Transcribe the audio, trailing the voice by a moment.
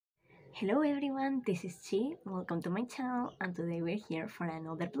Hello everyone, this is Chi. Welcome to my channel, and today we're here for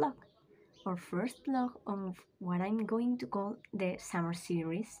another vlog. Our first vlog of what I'm going to call the summer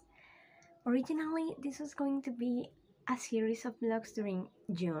series. Originally, this was going to be a series of vlogs during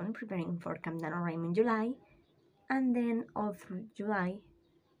June, preparing for Camp NaNoWrimo in July, and then all through July,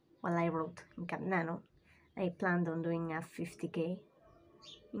 while I wrote in Camp Nano, I planned on doing a 50k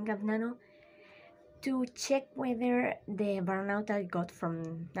in Camp Nano to check whether the burnout I got from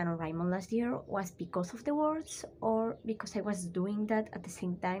NaNoWrimo last year was because of the words or because I was doing that at the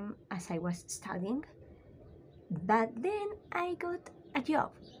same time as I was studying. But then I got a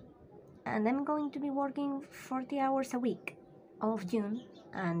job and I'm going to be working 40 hours a week all of June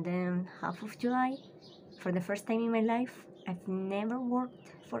and then half of July. For the first time in my life, I've never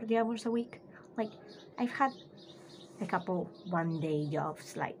worked 40 hours a week. Like, I've had a couple one-day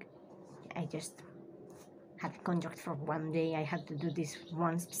jobs, like I just had a contract for one day. I had to do this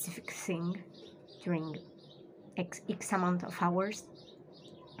one specific thing during X amount of hours.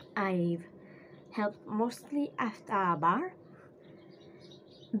 I've helped mostly at a bar,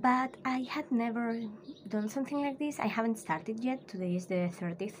 but I had never done something like this. I haven't started yet. Today is the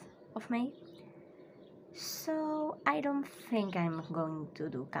 30th of May. So I don't think I'm going to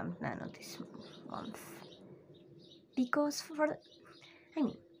do Camp Nano this month. Because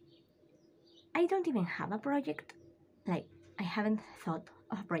I don't even have a project. Like, I haven't thought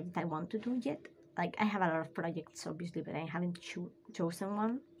of a project I want to do yet. Like, I have a lot of projects, obviously, but I haven't chosen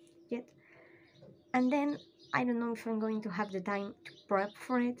one yet. And then, I don't know if I'm going to have the time to prep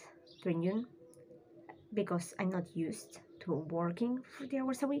for it during June, because I'm not used to working 40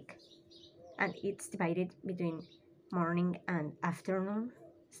 hours a week. And it's divided between morning and afternoon,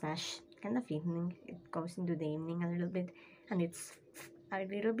 / kind of evening. It goes into the evening a little bit, and it's a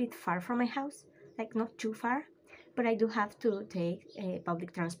little bit far from my house, like not too far, but I do have to take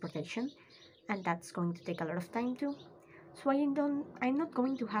public transportation, and that's going to take a lot of time too. So I'm not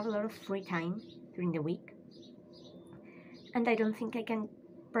going to have a lot of free time during the week, and I don't think I can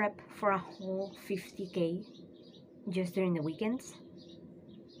prep for a whole 50k just during the weekends.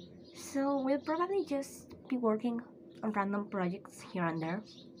 So we'll probably just be working on random projects here and there,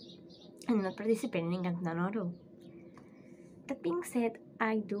 and not participating in Camp NaNo at all. That being said,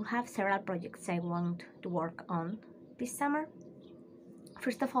 I do have several projects I want to work on this summer.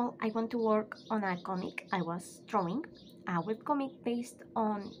 First of all, I want to work on a comic I was drawing, a webcomic based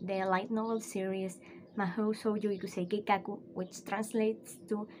on the light novel series Mahou Shoujo Ikusei Keikaku, which translates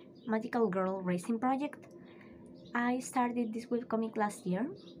to Magical Girl Racing Project. I started this webcomic last year.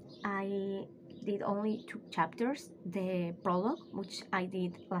 I did only 2 chapters, the prologue, which I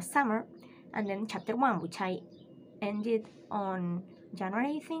did last summer, and then chapter 1, which I ended on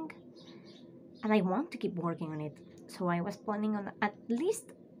January, I think, and I want to keep working on it. So I was planning on at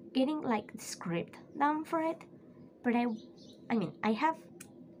least getting like the script down for it, but I mean, I have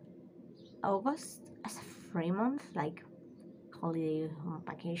August as a free month, like holiday,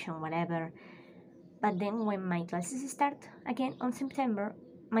 vacation, whatever. But then when my classes start again on September,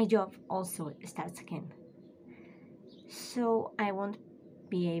 my job also starts again. So I won't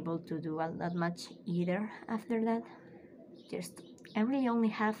be able to do that much either after that. I really only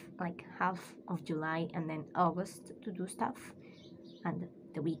have like half of July and then August to do stuff, and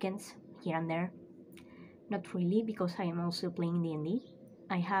the weekends here and there. Not really, because I am also playing D&D.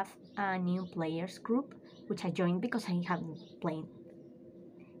 I have a new players group, which I joined because I haven't played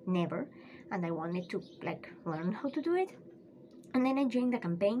never, and I wanted to like learn how to do it. And then I joined the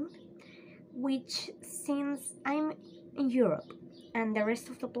campaign, which, since I'm in Europe and the rest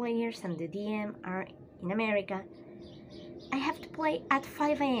of the players and the DM are in America, I have to play at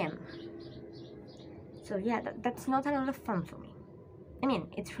 5 a.m. So yeah, that's not a lot of fun for me. I mean,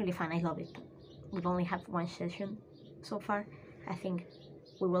 it's really fun, I love it. We've only had 1 session so far. I think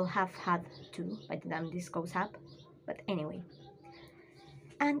we will have had 2 by the time this goes up, but anyway.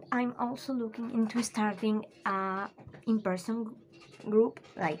 And I'm also looking into starting a in-person group,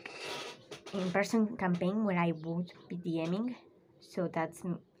 like in-person campaign where I would be DMing. So that's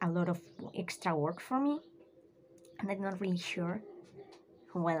a lot of extra work for me, and I'm not really sure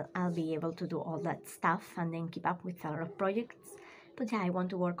how well I'll be able to do all that stuff and then keep up with a lot of projects. But yeah, I want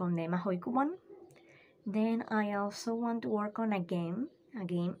to work on the Mahoiku one. Then I also want to work on a game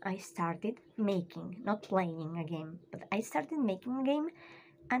I started making, not playing a game, but I started making a game,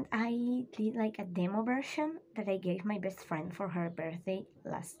 and I did like a demo version that I gave my best friend for her birthday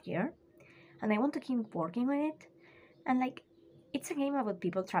last year, and I want to keep working on it. And like, it's a game about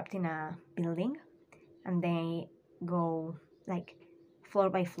people trapped in a building, and they go like floor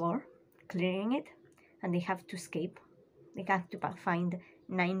by floor, clearing it, and they have to escape. They have to find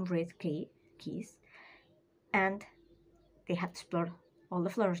 9 red keys, and they have to explore all the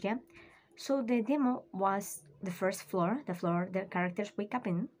floors, yeah? So the demo was the first floor, the floor the characters wake up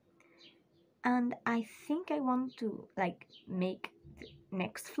in, and I think I want to like make the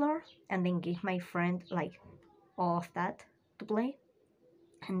next floor and then give my friend like all of that to play,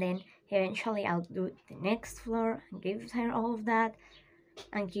 and then eventually I'll do the next floor and give her all of that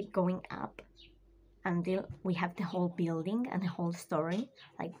and keep going up until we have the whole building and the whole story,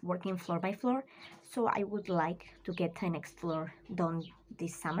 like working floor by floor. So I would like to get the next floor done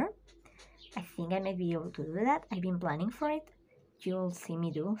this summer. I think I might be able to do that. I've been planning for it. You'll see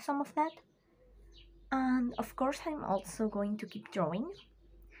me do some of that. And of course I'm also going to keep drawing.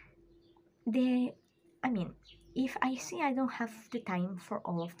 If I see I don't have the time for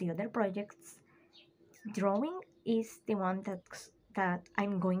all of the other projects, drawing is the one that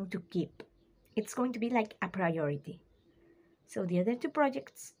I'm going to keep. It's going to be like a priority. So the other two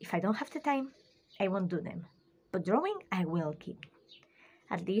projects, if I don't have the time, I won't do them. But drawing, I will keep.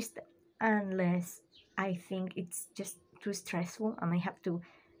 At least unless I think it's just too stressful and I have to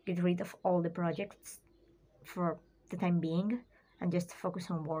get rid of all the projects for the time being and just focus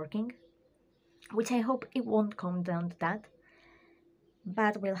on working. Which I hope it won't come down to that.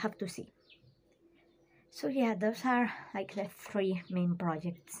 But we'll have to see. So yeah, those are like the 3 main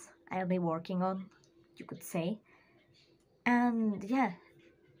projects I'll be working on, you could say. And yeah,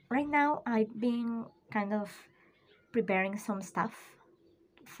 right now I've been kind of preparing some stuff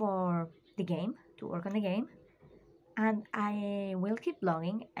for the game, to work on the game. And I will keep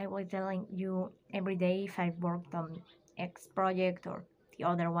blogging. I will telling you every day if I've worked on X project or the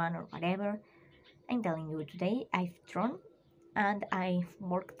other one or whatever. I'm telling you today I've drawn and I've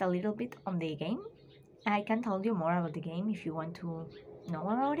worked a little bit on the game. I can tell you more about the game if you want to know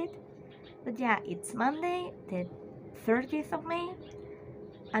about it. But yeah, it's Monday, the 30th of May,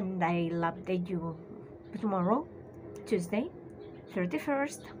 and I'll update you tomorrow, Tuesday,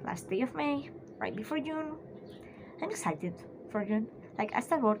 31st, last day of May, right before June. I'm excited for June. Like, I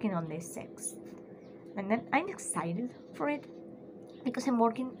start working on this 6th, and then I'm excited for it because I'm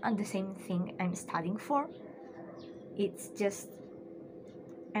working on the same thing I'm studying for. It's just,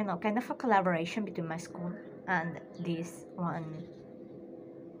 I don't know, kind of a collaboration between my school and this one.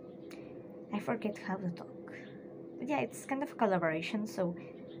 I forget how to talk. But yeah, it's kind of a collaboration, so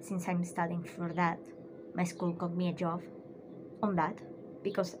since I'm studying for that, my school got me a job on that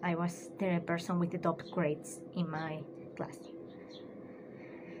because I was the person with the top grades in my class.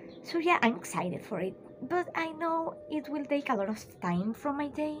 So yeah, I'm excited for it, but I know it will take a lot of time from my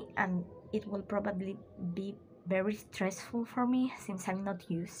day and it will probably be very stressful for me since I'm not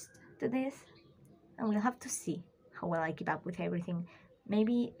used to this, and we'll have to see how well I keep up with everything.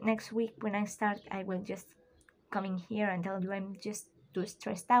 Maybe next week when I start I will just come in here and tell you I'm just too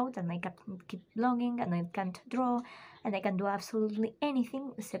stressed out and I can't keep blogging and I can't draw and I can do absolutely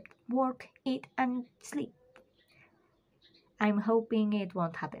anything except work, eat and sleep. I'm hoping it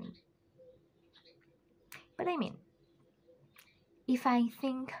won't happen. But I mean, if I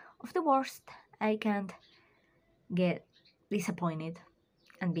think of the worst, I can't get disappointed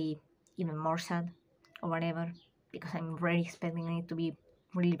and be even more sad or whatever, because I'm really expecting it to be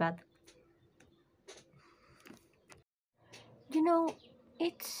really bad. You know,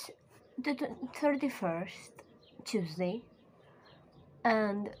 it's the 31st, Tuesday,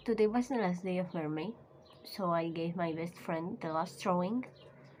 and today was the last day of Mermaid, so I gave my best friend the last drawing,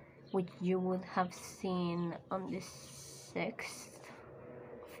 which you would have seen on the 6th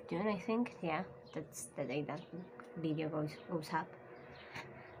of June, I think. Yeah, that's the day that video goes up.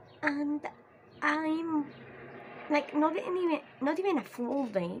 And I'm like not even a full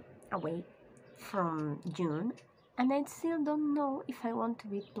day away from June, and I still don't know if I want to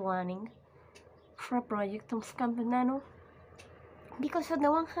be planning for a project of Camp NaNo, because on the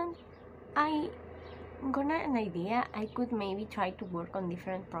one hand I got an idea. I could maybe try to work on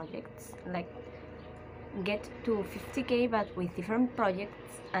different projects, like get to 50k but with different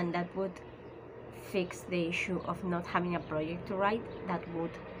projects, and that would fix the issue of not having a project to write. That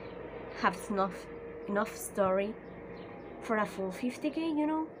would have enough story for a full 50k, you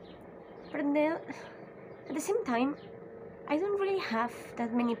know. But then at the same time I don't really have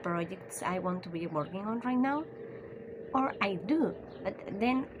that many projects I want to be working on right now, or I do, but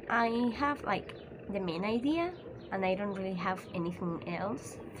then I have like the main idea and I don't really have anything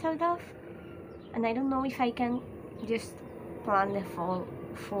else thought of, and I don't know if I can just plan the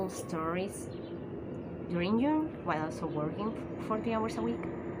full stories during June while also working 40 hours a week.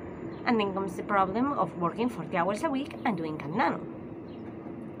 And then comes the problem of working 40 hours a week and doing Camp NaNo.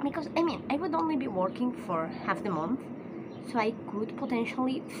 Because, I mean, I would only be working for half the month so I could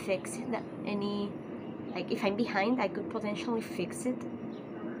potentially fix if I'm behind, I could potentially fix it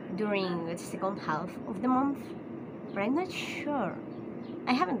during the second half of the month, but I'm not sure.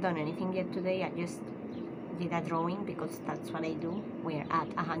 I haven't done anything yet today. I just did a drawing because that's what I do. We're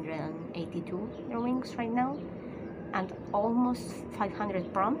at 182 drawings right now and almost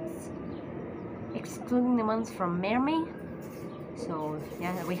 500 prompts, excluding the ones from Mermaid. So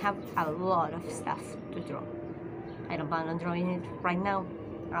yeah, we have a lot of stuff to draw. I don't plan on drawing it right now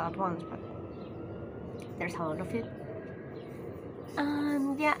all at once, but there's a lot of it.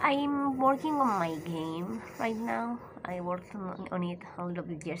 And yeah, I'm working on my game right now. I worked on it a little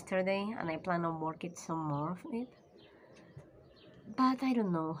bit yesterday, and I plan on working some more of it. But I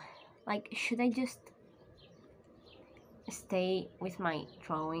don't know, like, should I just stay with my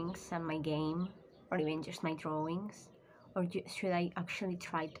drawings and my game, or even just my drawings, or should I actually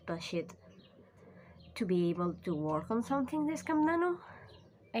try to push it to be able to work on something this Camp NaNo?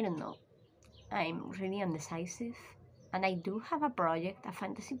 I don't know. I'm really indecisive, and I do have a project, a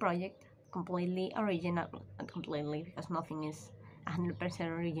fantasy project, completely original, not completely because nothing is 100%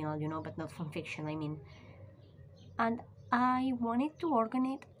 original, you know, but not from fiction, I mean. And I wanted to work on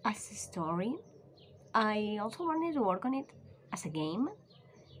it as a story. I also wanted to work on it as a game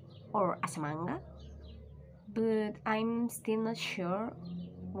or as a manga, but I'm still not sure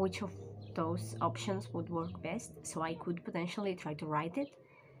which of those options would work best, so I could potentially try to write it.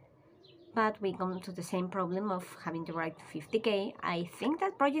 But we come to the same problem of having to write 50k. I think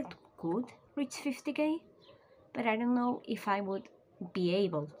that project could reach 50k, but I don't know if I would be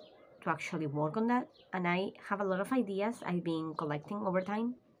able to actually work on that. And I have a lot of ideas I've been collecting over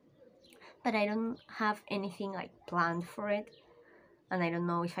time, but I don't have anything like planned for it, and I don't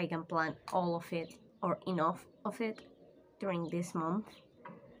know if I can plan all of it or enough of it during this month.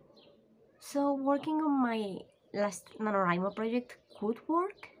 So working on my last NaNoWrimo project could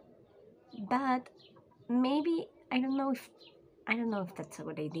work, but maybe I don't know if that's a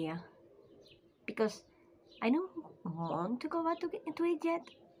good idea, because I don't want to go back to it yet,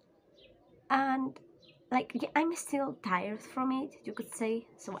 and like, yeah, I'm still tired from it, you could say,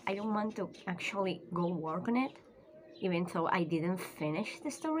 so I don't want to actually go work on it, even though I didn't finish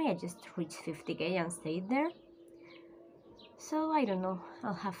the story. I just reached 50k and stayed there. So I don't know,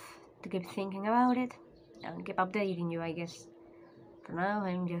 I'll have to keep thinking about it and keep updating you, I guess. For now,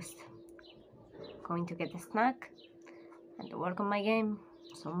 I'm just going to get a snack and to work on my game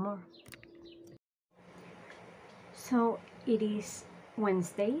some more. So it is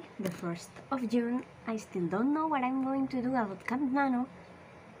Wednesday, the 1st of June. I still don't know what I'm going to do about Camp NaNo,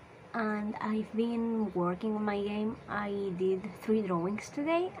 and I've been working on my game. I did 3 drawings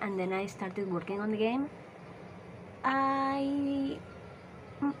today, and then I started working on the game.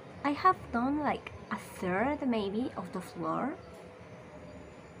 I have done like a third maybe of the floor,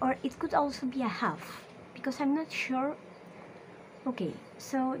 or it could also be a half, because I'm not sure. Okay,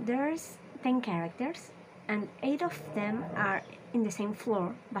 so there's 10 characters and 8 of them are in the same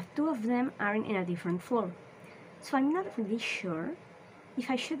floor, but 2 of them are in a different floor. So I'm not really sure if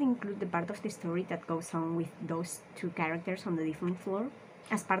I should include the part of the story that goes on with those 2 characters on the different floor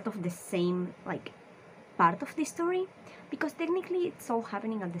as part of the same, like, part of the story, because technically it's all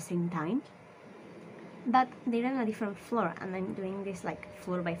happening at the same time, but they're on a different floor and I'm doing this like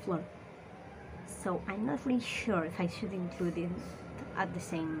floor by floor. So I'm not really sure if I should include it at the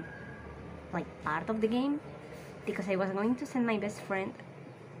same like part of the game, because I was going to send my best friend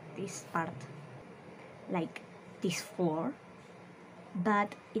this part, like this floor,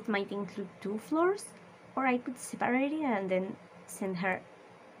 but it might include 2 floors, or I could separate it and then send her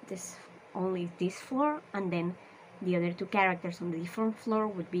only this floor, and then the other 2 characters on the different floor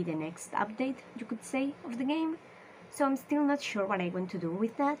would be the next update, you could say, of the game. So I'm still not sure what I want to do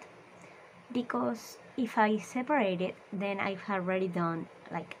with that, because if I separate it, then I've already done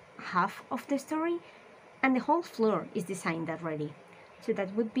like half of the story and the whole floor is designed already, so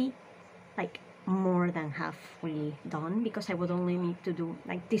that would be like more than half really done, because I would only need to do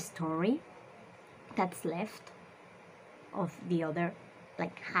like this story that's left of the other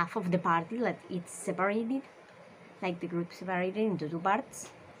like half of the party, like it's separated, like the group separated into 2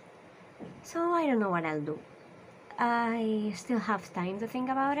 parts. So I don't know what I'll do. I still have time to think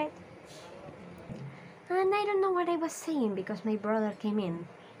about it, and I don't know what I was saying because my brother came in.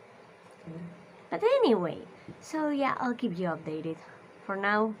 But anyway, so yeah, I'll keep you updated. For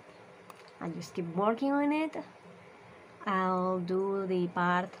now, I'll just keep working on it. I'll do the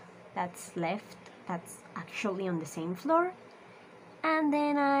part that's left, that's actually on the same floor, and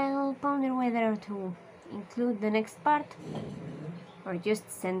then I'll ponder whether to include the next part or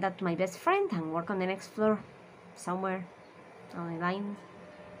just send that to my best friend and work on the next floor somewhere online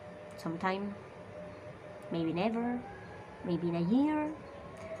sometime, maybe never, maybe in a year,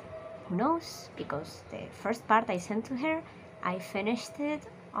 who knows, because the first part I sent to her, I finished it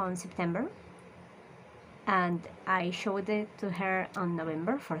on September, and I showed it to her on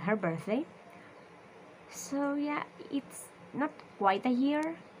November for her birthday. So yeah, it's not quite a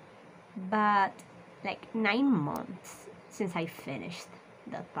year, but like 9 months since I finished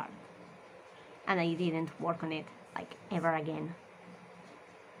that part, and I didn't work on it like ever again.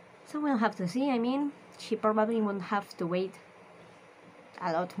 So we'll have to see. I mean, she probably won't have to wait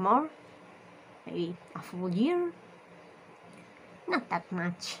a lot more, maybe a full year, not that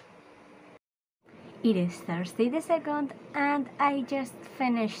much. It is Thursday the 2nd, and I just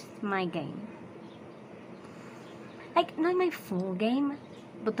finished my game. Like, not my full game,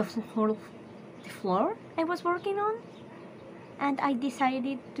 but the floor I was working on. And I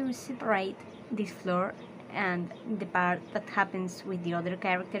decided to separate this floor and the part that happens with the other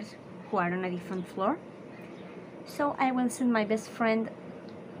characters who are on a different floor. So I will send my best friend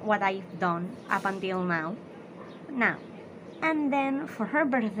what I've done up until now. And then for her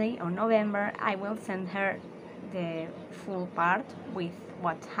birthday on November, I will send her the full part with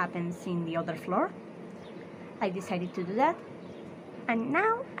what happens in the other floor. I decided to do that. And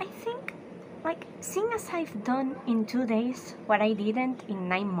now I think, like, seeing as I've done in 2 days what I didn't in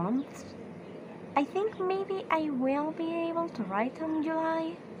 9 months, I think maybe I will be able to write on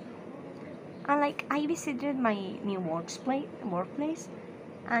July. And like, I visited my new workplace,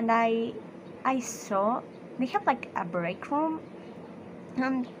 and I saw they have like a break room,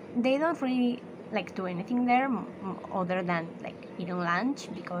 and they don't really like do anything there other than like eating lunch,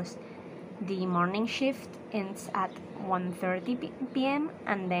 because the morning shift ends at 1:30 p.m.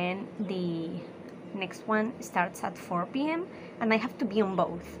 and then the next one starts at 4 p.m. and I have to be on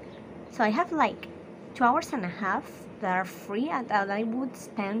both. So I have like 2 hours and a half that are free and that I would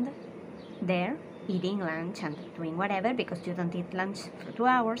spend there eating lunch and doing whatever, because you don't eat lunch for 2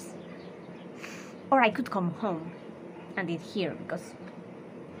 hours. Or I could come home and eat here, because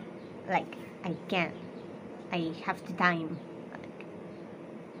like I can't. I have the time, like,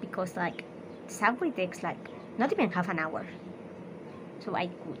 because like subway takes like not even half an hour, so I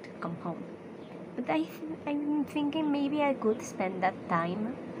could come home. But I'm thinking maybe I could spend that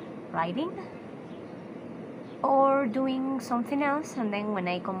time writing or doing something else, and then when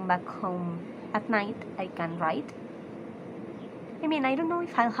I come back home at night I can write. I mean, I don't know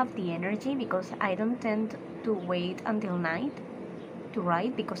if I'll have the energy, because I don't tend to wait until night to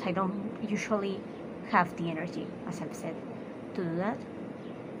write, because I don't usually have the energy, as I've said, to do that.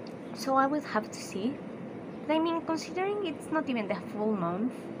 So I will have to see. But I mean, considering it's not even the full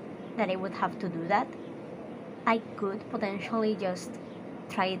month that I would have to do that, I could potentially just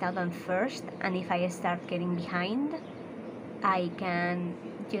try it out on first, and if I start getting behind, I can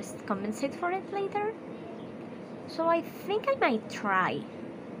just compensate for it later. So I think I might try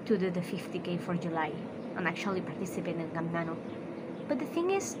to do the 50k for July and actually participate in Camp NaNo. But the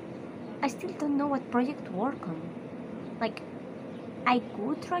thing is, I still don't know what project to work on. Like, I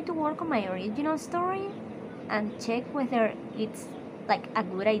could try to work on my original story and check whether it's like a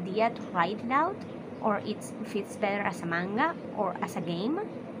good idea to write it out, or it fits better as a manga or as a game.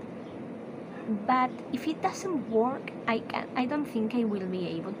 But if it doesn't work, I don't think I will be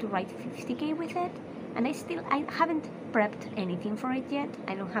able to write 50k with it. And I haven't prepped anything for it yet.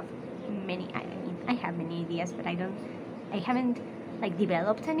 I don't have many. I mean, I have many ideas, but I haven't like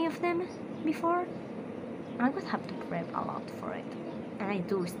developed any of them before. I would have to prep a lot for it, and I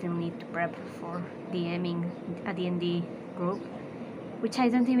do still need to prep for DMing a D&D group, which I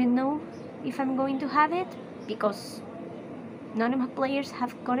don't even know if I'm going to have it, because none of my players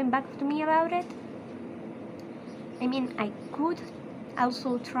have gotten back to me about it. I mean, I could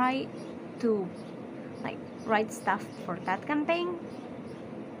also try to like write stuff for that campaign,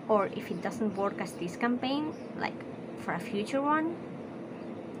 or if it doesn't work as this campaign, like for a future one.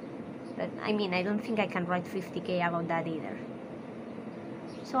 But I mean, I don't think I can write 50k about that either.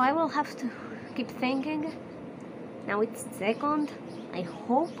 So I will have to keep thinking. Now it's 2nd. I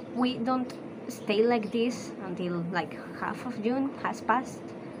hope we don't stay like this until like half of June has passed,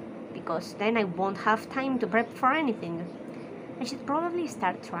 because then I won't have time to prep for anything. I should probably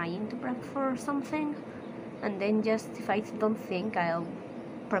start trying to prep for something, and then just if I don't think I'll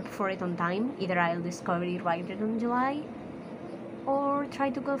prep for it on time, either I'll discover it right in July, or try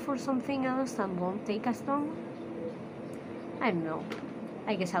to go for something else that won't take as long. I don't know.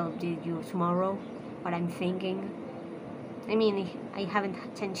 I guess I'll update you tomorrow what I'm thinking. I mean, I haven't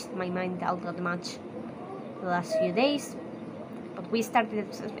changed my mind all that much the last few days, but we started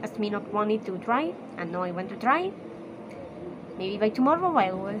as me not wanting to try, and now I want to try. Maybe by tomorrow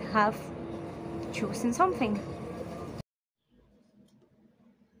I will have chosen something.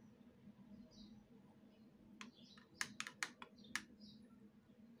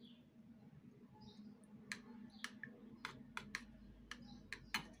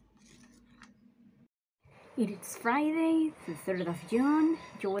 It is Friday, the 3rd of June.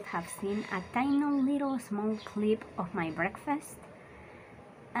 You would have seen a tiny little small clip of my breakfast.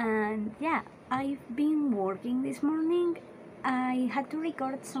 And yeah, I've been working this morning. I had to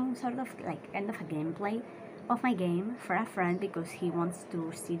record some sort of kind of a gameplay of my game for a friend because he wants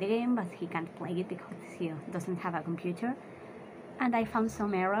to see the game but he can't play it because he doesn't have a computer. And I found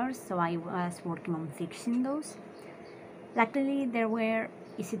some errors, so I was working on fixing those. Luckily they were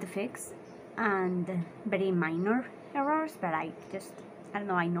easy to fix and very minor errors, but I don't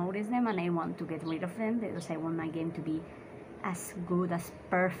know, I noticed them and I want to get rid of them because I want my game to be as good, as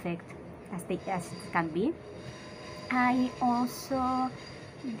perfect as it can be. I also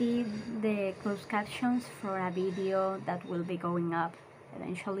did the closed captions for a video that will be going up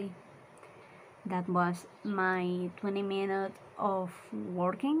eventually. That was my 20 minutes of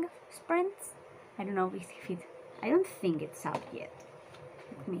working sprints. I don't know I don't think it's up yet.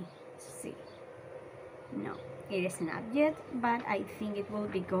 Let me see. No, it isn't up yet, but I think it will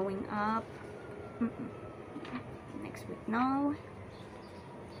be going up next week. No,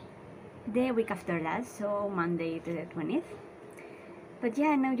 the week after that, so Monday the 20th. But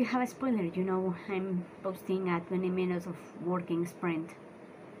yeah, now you have a spoiler. You know, I'm posting a 20 minutes of working sprint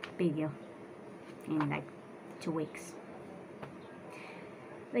video in like 2 weeks.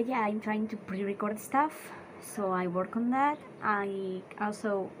 But yeah, I'm trying to pre-record stuff, so I work on that. I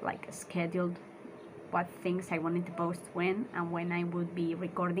also scheduled what things I wanted to post when and when I would be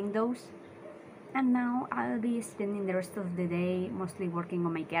recording those. And now I'll be spending the rest of the day mostly working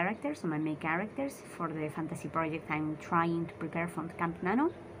on my characters, on my main characters for the fantasy project I'm trying to prepare from Camp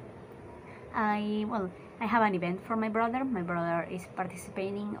NaNo. I have an event for my brother. My brother is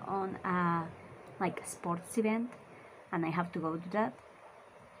participating on a sports event and I have to go to that.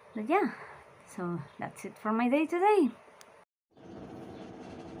 But yeah, so that's it for my day today.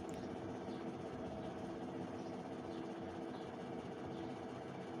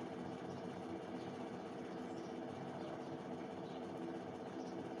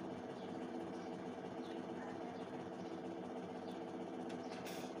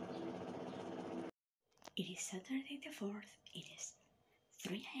 It is Saturday the 4th, it is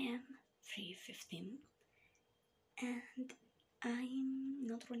 3 am, 3:15, and I'm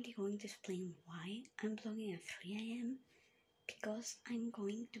not really going to explain why I'm vlogging at 3 am, because I'm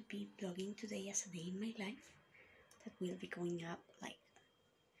going to be vlogging today as a day in my life that will be going up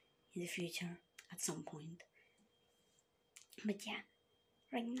in the future at some point. But yeah,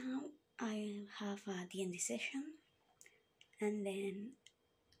 right now I have a D&D session and then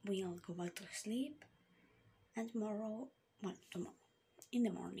we all go back to sleep, and tomorrow in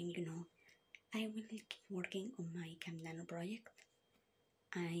the morning, I will keep working on my Camp NaNo project.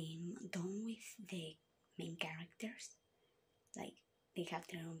 I'm done with the main characters, they have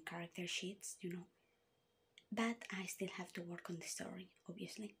their own character sheets, but I still have to work on the story,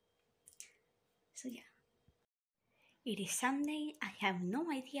 obviously. So yeah. It is Sunday, I have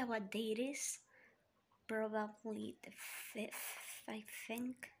no idea what day it is, probably the 5th, I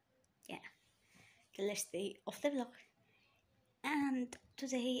think. Yeah, the last day of the vlog. And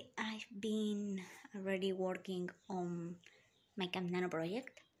today I've been already working on my Camp NaNo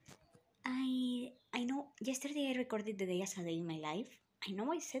project. I know yesterday I recorded the day as a day in my life. I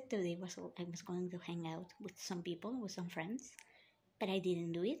know I said today I was going to hang out with some people, with some friends, but I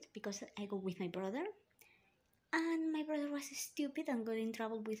didn't do it because I go with my brother. And my brother was stupid and got in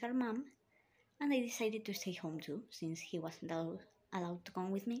trouble with our mom. And I decided to stay home too, since he wasn't allowed to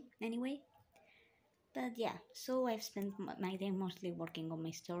come with me anyway. But yeah, so I've spent my day mostly working on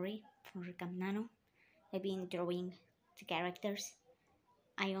my story for Camp NaNo. I've been drawing the characters.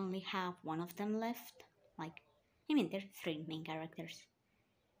 I only have one of them left. There's 3 main characters.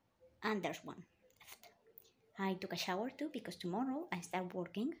 And there's one left. I took a shower too because tomorrow I start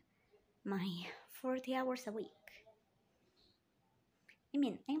working my 40 hours a week.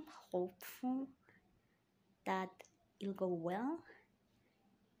 I'm hopeful that it'll go well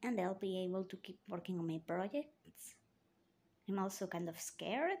and I'll be able to keep working on my projects. I'm also kind of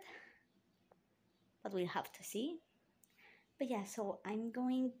scared, but we'll have to see. But yeah, so I'm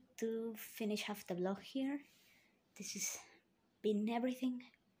going to finish off the vlog here. This has been everything.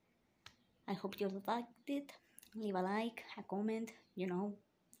 I hope you liked it. Leave a like, a comment,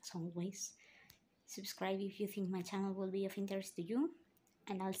 as always. Subscribe if you think my channel will be of interest to you.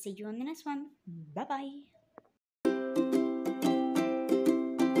 And I'll see you on the next one. Bye bye.